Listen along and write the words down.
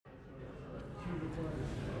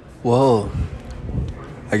Well,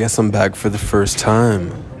 I guess I'm back for the first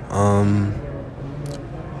time.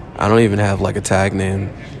 I don't even have like a tag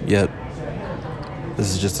name yet.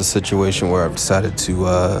 This is just a situation where I've decided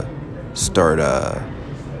to start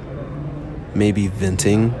maybe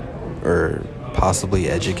venting or possibly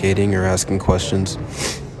educating or asking questions.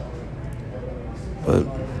 But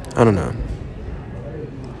I don't know.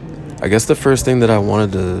 I guess the first thing that I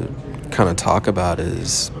wanted to kind of talk about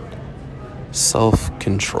is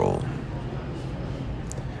self-control.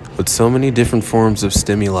 With so many different forms of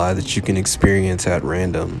stimuli that you can experience at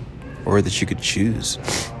random or that you could choose,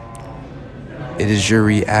 it is your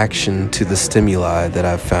reaction to the stimuli that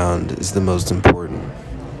I've found is the most important,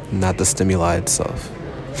 not the stimuli itself.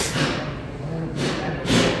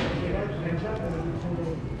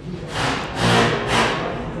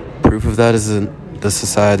 Proof of that is in the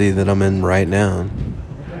society that I'm in right now,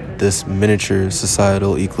 this miniature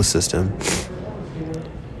societal ecosystem,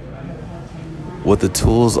 with the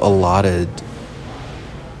tools allotted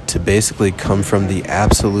to basically come from the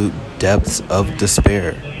absolute depths of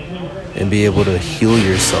despair and be able to heal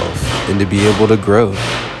yourself and to be able to grow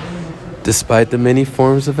despite the many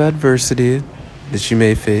forms of adversity that you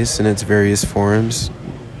may face in its various forms,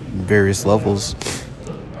 various levels.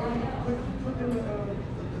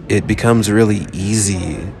 It becomes really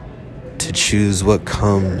easy to choose what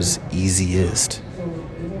comes easiest,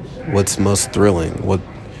 what's most thrilling, what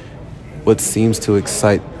seems to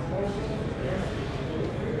excite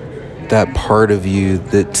that part of you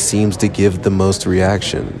that seems to give the most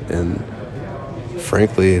reaction. And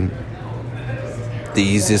frankly, the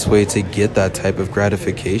easiest way to get that type of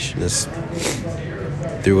gratification is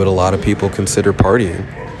through what a lot of people consider partying.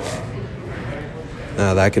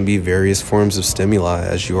 Now, that can be various forms of stimuli,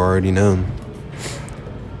 as you already know.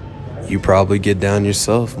 You probably get down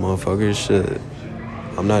yourself, motherfuckers. Shit.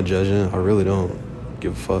 I'm not judging. I really don't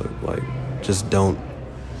give a fuck. Like, just don't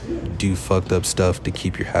do fucked up stuff to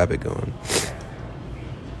keep your habit going.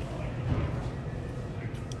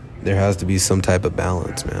 There has to be some type of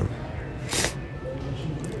balance, man.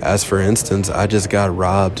 As for instance, I just got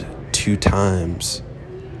robbed 2 times.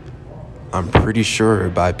 I'm pretty sure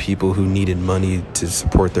by people who needed money to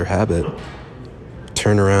support their habit.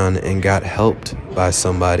 Turn around and got helped by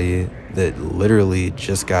somebody that literally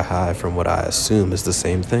just got high from what I assume is the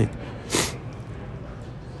same thing.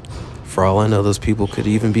 For all I know, those people could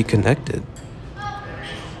even be connected.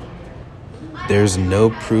 There's no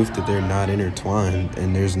proof that they're not intertwined,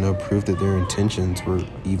 and there's no proof that their intentions were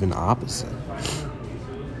even opposite.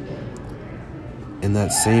 In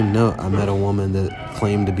that same note, I met a woman that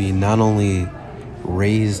claimed to be not only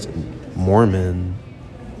raised Mormon,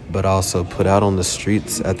 but also put out on the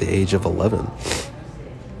streets at the age of 11.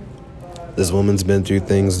 This woman's been through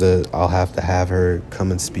things that I'll have to have her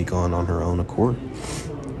come and speak on her own accord.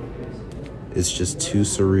 It's just too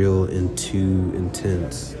surreal and too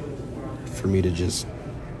intense for me to just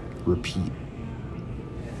repeat.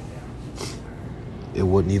 It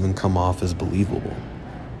wouldn't even come off as believable.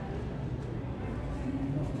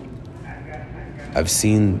 I've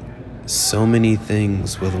seen so many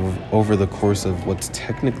things over the course of what's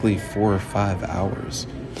technically 4 or 5 hours.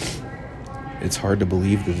 It's hard to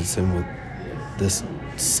believe that it's in this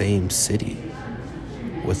same city,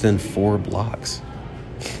 within 4 blocks.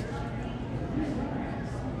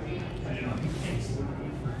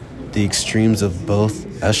 The extremes of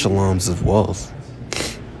both echelons of wealth,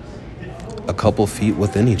 a couple feet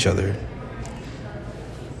within each other.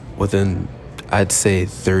 Within, I'd say,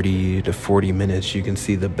 30 to 40 minutes, you can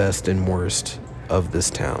see the best and worst of this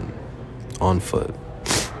town on foot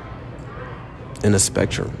in a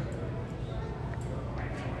spectrum.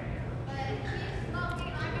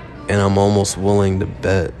 And I'm almost willing to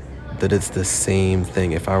bet that it's the same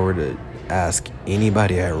thing. If I were to ask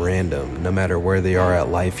anybody at random, no matter where they are at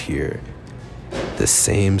life here, the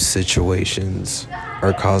same situations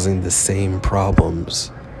are causing the same problems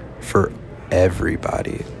for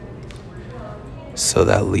everybody. So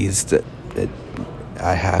that leads to that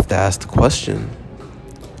I have to ask the question,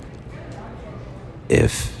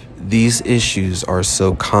 if these issues are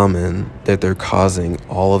so common that they're causing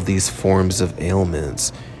all of these forms of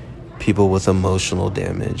ailments, people with emotional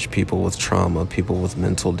damage, people with trauma, people with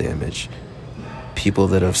mental damage, people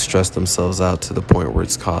that have stressed themselves out to the point where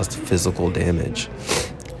it's caused physical damage,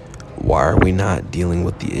 why are we not dealing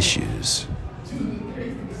with the issues?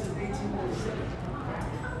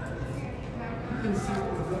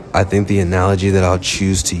 I think the analogy that I'll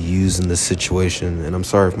choose to use in this situation, and I'm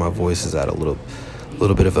sorry if my voice is at a little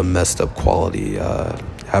bit of a messed up quality.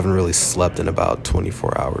 Haven't really slept in about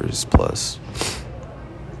 24 hours plus.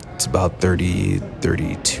 It's about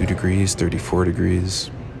 32 degrees, 34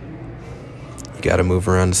 degrees. You gotta move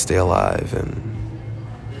around to stay alive, and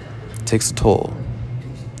it takes a toll.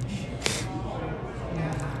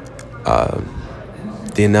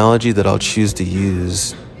 The analogy that I'll choose to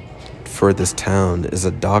use for this town is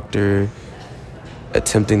a doctor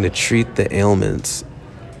attempting to treat the ailments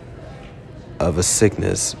of a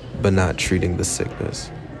sickness, but not treating the sickness.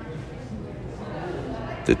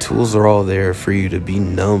 The tools are all there for you to be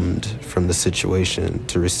numbed from the situation,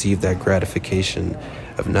 to receive that gratification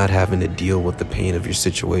of not having to deal with the pain of your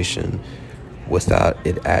situation without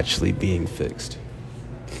it actually being fixed.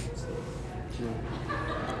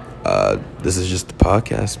 This is just the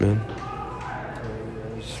podcast, man.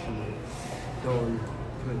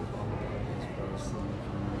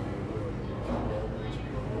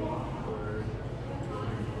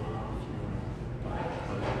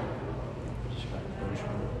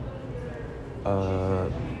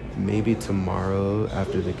 Maybe tomorrow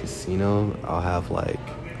after the casino, I'll have like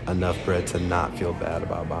enough bread to not feel bad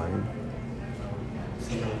about buying.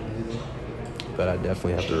 But I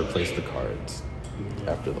definitely have to replace the cards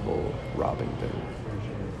after the whole robbing thing.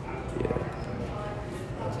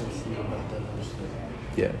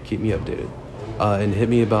 Yeah, keep me updated. And hit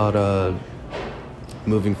me about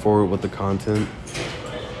moving forward with the content.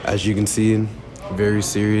 As you can see, very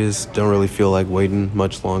serious. Don't really feel like waiting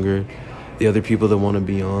much longer. The other people that want to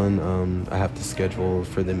be on, I have to schedule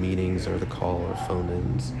for the meetings or the call or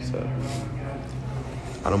phone-ins. So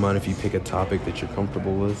I don't mind if you pick a topic that you're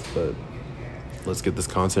comfortable with, but let's get this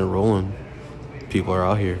content rolling. People are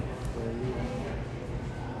out here.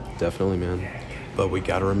 Definitely, man. But we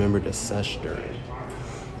got to remember to sesh during.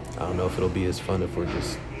 I don't know if it'll be as fun if we're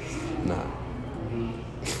just not.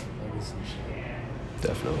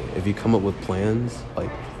 Definitely. If you come up with plans, like,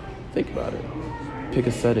 think about it. Pick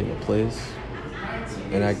a setting, a place,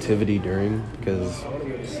 an activity during, because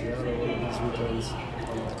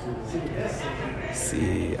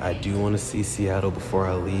see, I do want to see Seattle before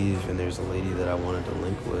I leave, and there's a lady that I wanted to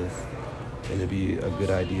link with, and it'd be a good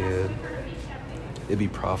idea. It'd be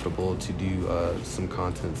profitable to do some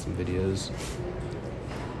content, some videos.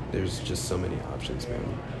 There's just so many options,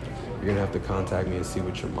 man. You're gonna have to contact me and see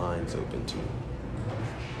what your mind's open to.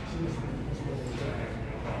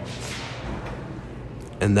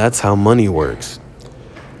 And that's how money works.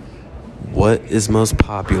 What is most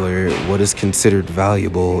popular, what is considered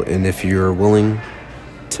valuable, and if you're willing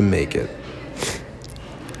to make it.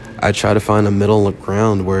 I try to find a middle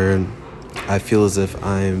ground where I feel as if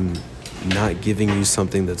I'm not giving you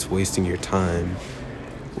something that's wasting your time,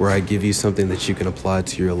 where I give you something that you can apply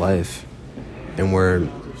to your life, and where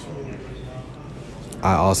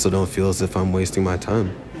I also don't feel as if I'm wasting my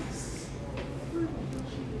time.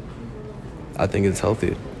 I think it's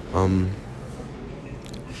healthy.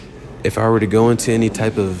 If I were to go into any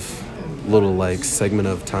type of little like segment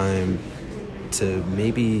of time to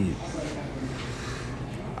maybe,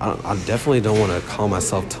 I definitely don't want to call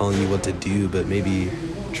myself telling you what to do, but maybe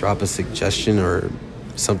drop a suggestion or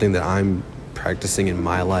something that I'm practicing in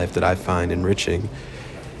my life that I find enriching,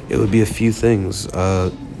 it would be a few things.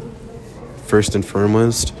 First and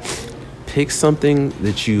foremost, pick something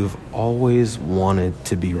that you've always wanted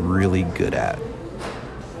to be really good at.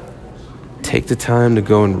 Take the time to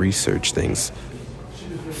go and research things.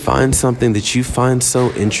 Find something that you find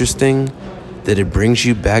so interesting that it brings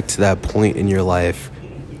you back to that point in your life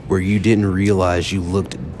where you didn't realize you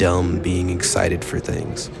looked dumb being excited for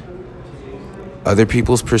things. Other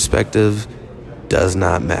people's perspective does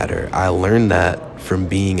not matter. I learned that from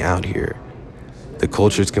being out here. The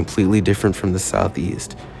culture is completely different from the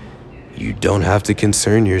Southeast. You don't have to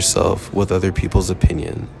concern yourself with other people's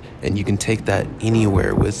opinion, and you can take that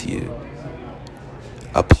anywhere with you.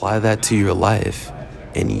 Apply that to your life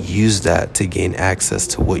and use that to gain access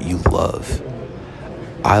to what you love.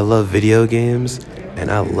 I love video games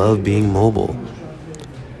and I love being mobile.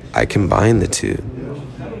 I combine the two.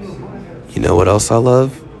 You know what else I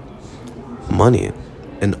love? Money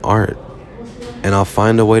and art. And I'll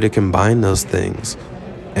find a way to combine those things,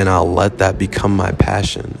 and I'll let that become my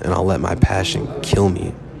passion, and I'll let my passion kill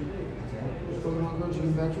me.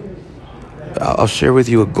 I'll share with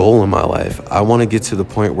you a goal in my life. I want to get to the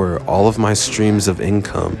point where all of my streams of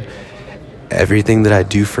income, everything that I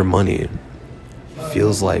do for money,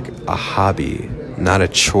 feels like a hobby, not a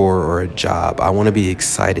chore or a job. I want to be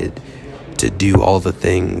excited to do all the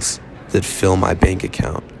things that fill my bank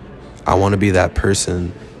account. I want to be that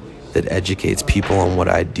person that educates people on what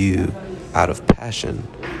I do out of passion,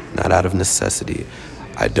 not out of necessity.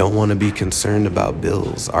 I don't want to be concerned about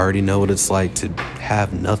bills. I already know what it's like to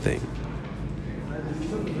have nothing.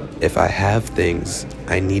 If I have things,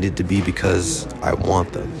 I need it to be because I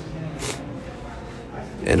want them.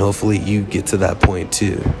 And hopefully you get to that point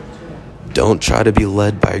too. Don't try to be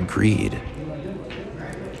led by greed.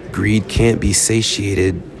 Greed can't be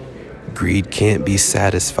satiated. Greed can't be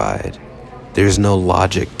satisfied. There's no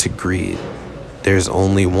logic to greed. There's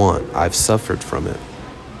only want. I've suffered from it.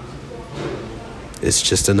 It's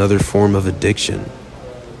just another form of addiction.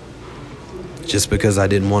 Just because I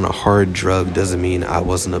didn't want a hard drug doesn't mean I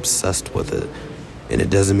wasn't obsessed with it. And it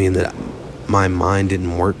doesn't mean that my mind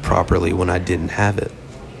didn't work properly when I didn't have it.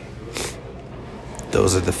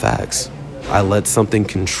 Those are the facts. I let something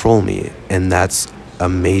control me, and that's a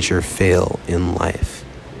major fail in life.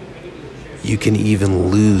 You can even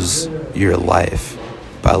lose your life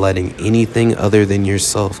by letting anything other than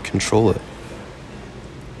yourself control it.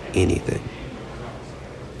 Anything.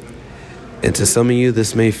 And to some of you,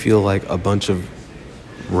 this may feel like a bunch of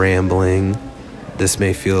rambling. This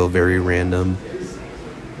may feel very random.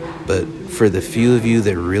 But for the few of you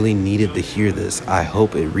that really needed to hear this, I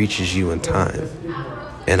hope it reaches you in time.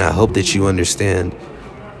 And I hope that you understand.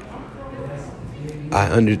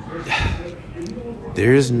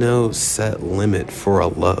 There is no set limit for a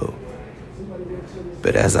low.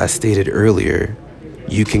 But as I stated earlier,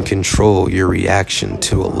 you can control your reaction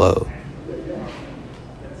to a low.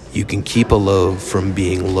 You can keep a low from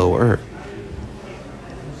being lower.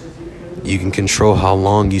 You can control how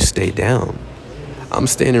long you stay down. I'm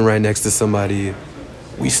standing right next to somebody.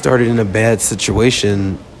 We started in a bad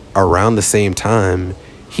situation around the same time.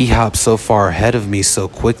 He hopped so far ahead of me so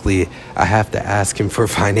quickly, I have to ask him for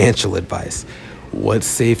financial advice. What's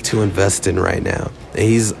safe to invest in right now? And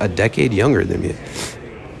he's a decade younger than me.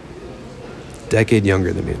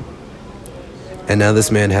 And now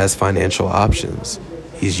this man has financial options.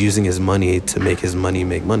 He's using his money to make his money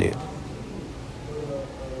make money.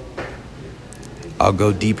 I'll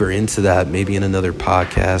go deeper into that maybe in another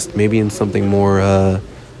podcast, maybe in something more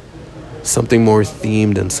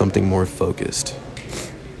themed and something more focused.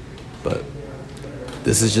 But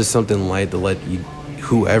this is just something light to let you,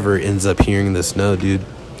 whoever ends up hearing this know, dude.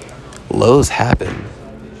 Lows happen.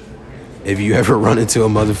 If you ever run into a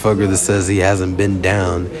motherfucker that says he hasn't been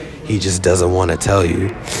down, he just doesn't want to tell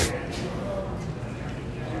you.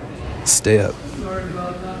 Stay up.